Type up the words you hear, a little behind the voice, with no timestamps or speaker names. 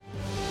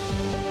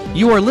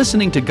You are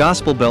listening to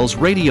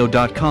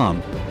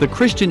GospelBellsRadio.com, the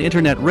Christian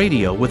internet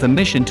radio with a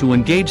mission to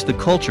engage the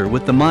culture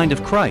with the mind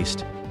of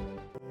Christ.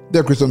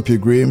 Dear Christian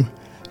Pilgrim,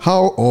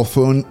 how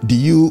often do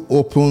you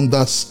open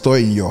that store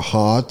in your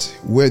heart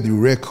where the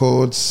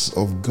records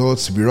of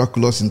God's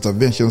miraculous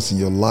interventions in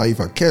your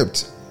life are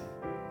kept?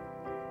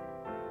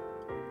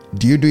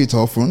 Do you do it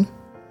often?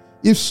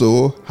 If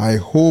so, I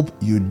hope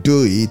you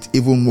do it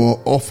even more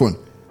often.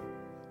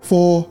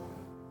 For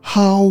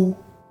how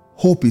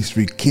hope is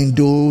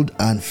rekindled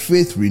and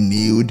faith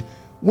renewed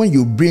when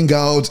you bring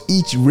out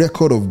each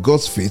record of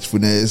God's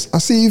faithfulness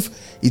as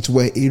if it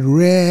were a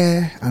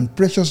rare and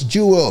precious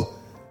jewel.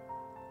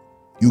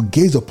 You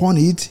gaze upon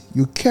it,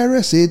 you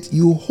caress it,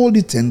 you hold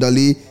it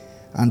tenderly,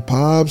 and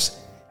perhaps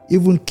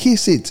even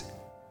kiss it.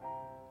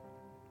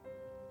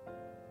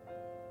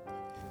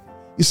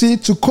 You see,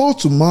 to call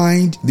to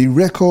mind the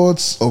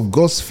records of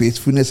God's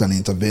faithfulness and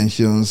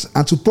interventions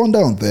and to ponder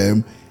on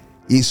them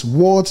is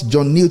what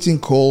John Newton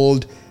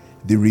called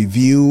the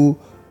review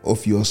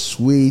of your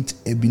sweet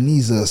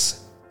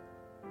Ebenezers.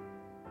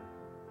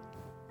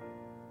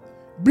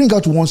 Bring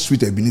out one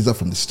sweet Ebenezer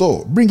from the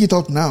store. Bring it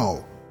out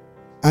now.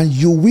 And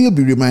you will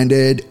be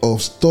reminded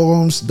of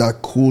storms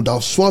that could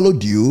have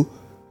swallowed you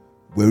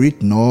were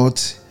it not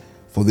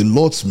for the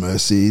Lord's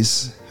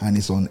mercies and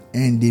His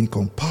unending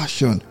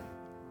compassion.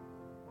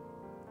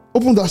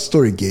 Open that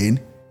store again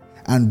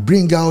and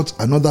bring out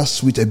another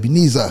sweet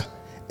Ebenezer.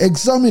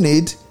 Examine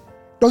it.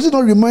 Does it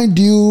not remind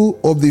you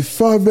of the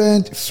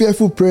fervent,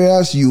 fearful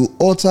prayers you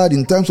uttered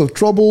in times of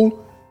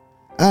trouble?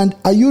 And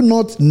are you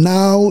not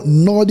now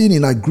nodding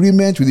in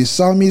agreement with the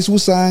psalmist who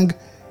sang,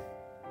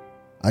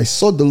 I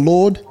sought the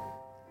Lord,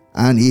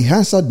 and He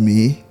answered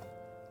me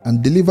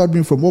and delivered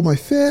me from all my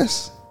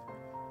fears?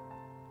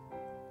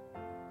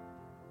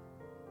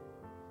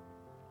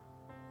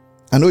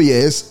 And oh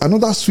yes,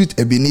 another sweet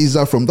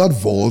Ebenezer from that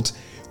vault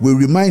will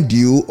remind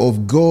you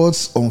of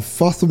God's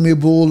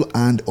unfathomable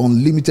and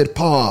unlimited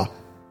power.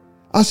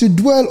 As you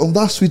dwell on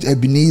that sweet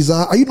Ebenezer,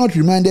 are you not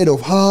reminded of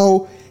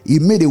how He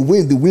made a way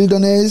in the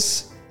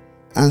wilderness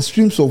and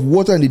streams of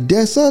water in the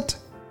desert?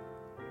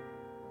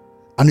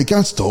 And you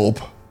can't stop,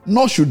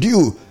 nor should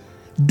you.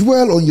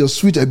 Dwell on your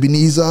sweet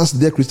Ebenezers,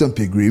 dear Christian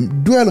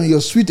Pilgrim. Dwell on your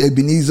sweet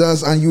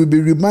Ebenezers, and you will be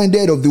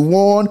reminded of the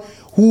one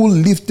who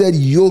lifted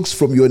yokes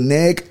from your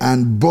neck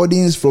and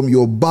burdens from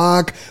your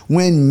back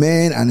when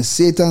men and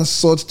Satan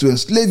sought to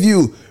enslave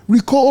you.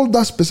 Recall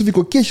that specific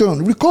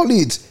occasion. Recall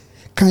it.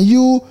 Can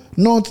you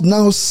not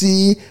now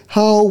see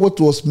how what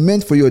was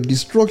meant for your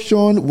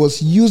destruction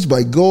was used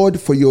by God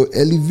for your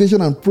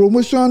elevation and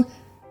promotion?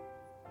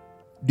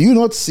 Do you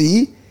not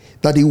see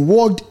that He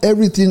worked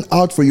everything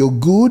out for your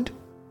good?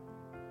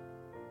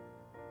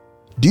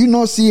 Do you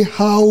not see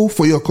how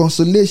for your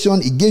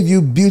consolation He gave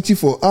you beauty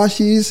for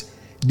ashes,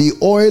 the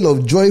oil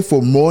of joy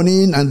for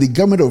mourning, and the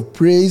garment of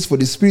praise for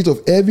the spirit of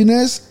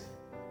heaviness?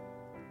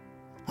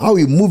 How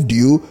He moved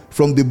you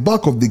from the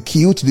back of the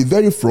queue to the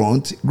very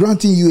front,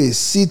 granting you a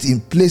seat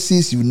in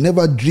places you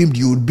never dreamed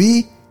you would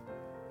be?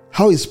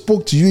 How He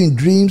spoke to you in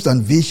dreams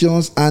and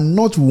visions, and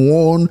not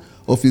one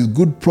of His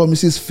good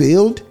promises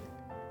failed?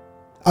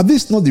 Are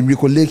these not the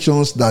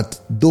recollections that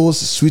those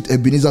sweet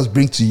Ebenezers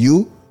bring to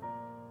you?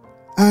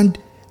 And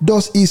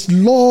does His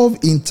love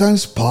in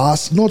times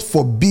past not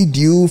forbid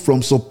you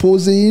from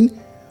supposing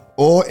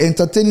or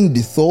entertaining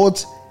the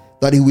thought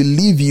that He will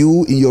leave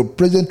you in your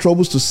present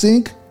troubles to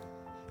sink?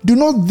 Do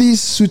not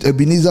these sweet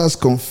Ebenezers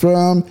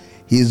confirm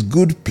His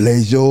good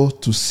pleasure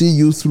to see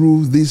you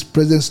through this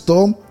present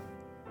storm?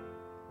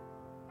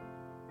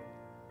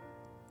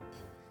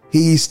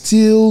 He is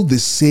still the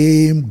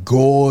same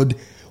God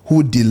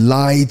who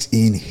delights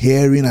in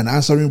hearing and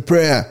answering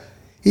prayer.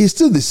 He is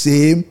still the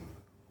same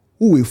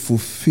who will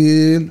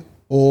fulfill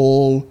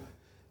all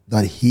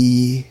that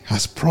He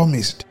has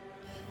promised.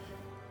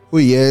 Oh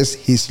yes,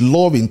 His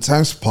love in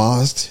times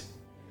past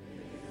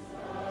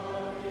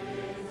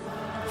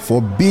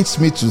forbids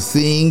me to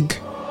think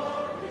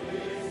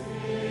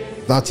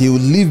that He will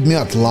leave me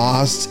at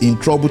last in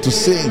trouble to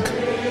sink.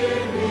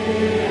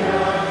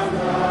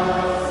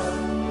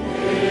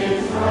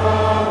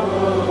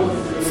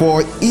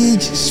 For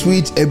each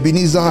sweet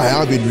Ebenezer I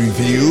have in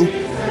review,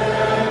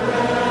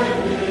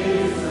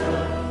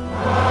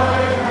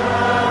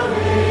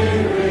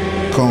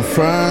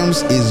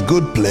 confirms His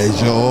good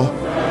pleasure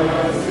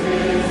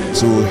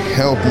to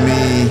help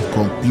me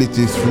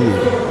completely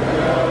through.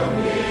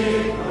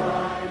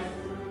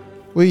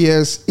 Oh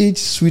yes, each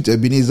sweet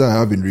Ebenezer I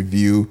have in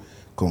review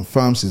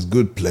confirms His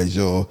good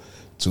pleasure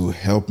to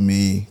help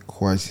me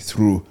quite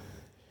through.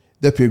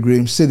 Dear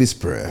Pilgrim, say this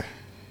prayer.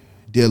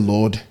 Dear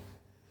Lord,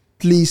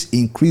 please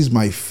increase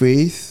my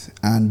faith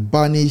and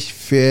banish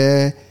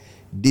fear,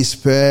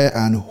 despair,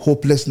 and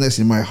hopelessness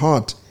in my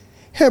heart.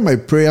 Hear my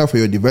prayer for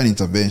your divine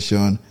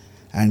intervention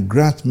and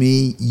grant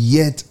me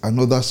yet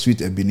another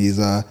sweet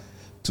Ebenezer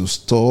to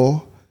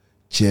store,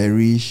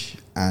 cherish,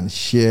 and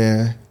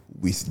share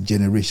with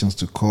generations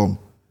to come.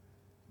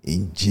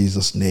 In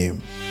Jesus'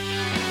 name,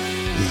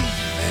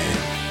 amen.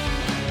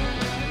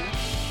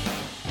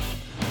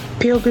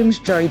 Pilgrim's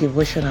Joy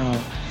Devotional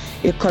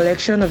a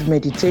collection of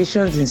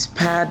meditations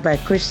inspired by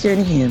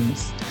Christian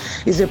hymns,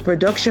 is a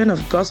production of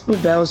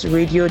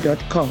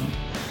GospelBellsRadio.com,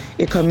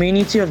 a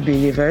community of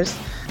believers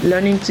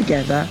learning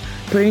together,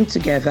 praying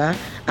together,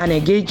 and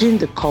engaging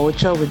the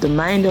culture with the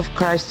mind of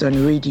Christ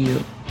on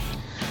radio.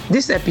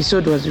 This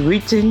episode was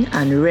written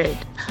and read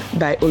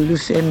by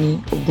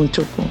Olufemi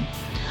Oguntokun.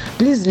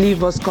 Please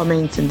leave us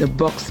comments in the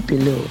box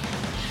below.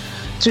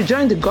 To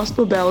join the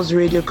Gospel Bells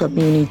Radio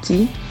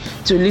community,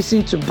 to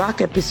listen to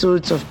back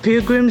episodes of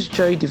Pilgrim's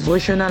Joy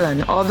devotional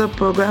and other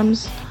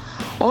programs,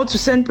 or to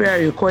send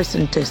prayer requests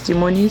and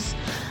testimonies,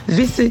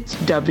 visit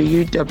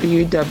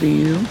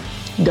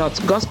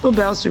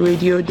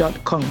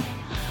www.gospelbellsradio.com.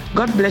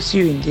 God bless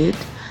you indeed,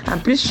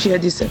 and please share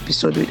this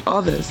episode with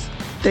others.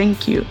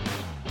 Thank you.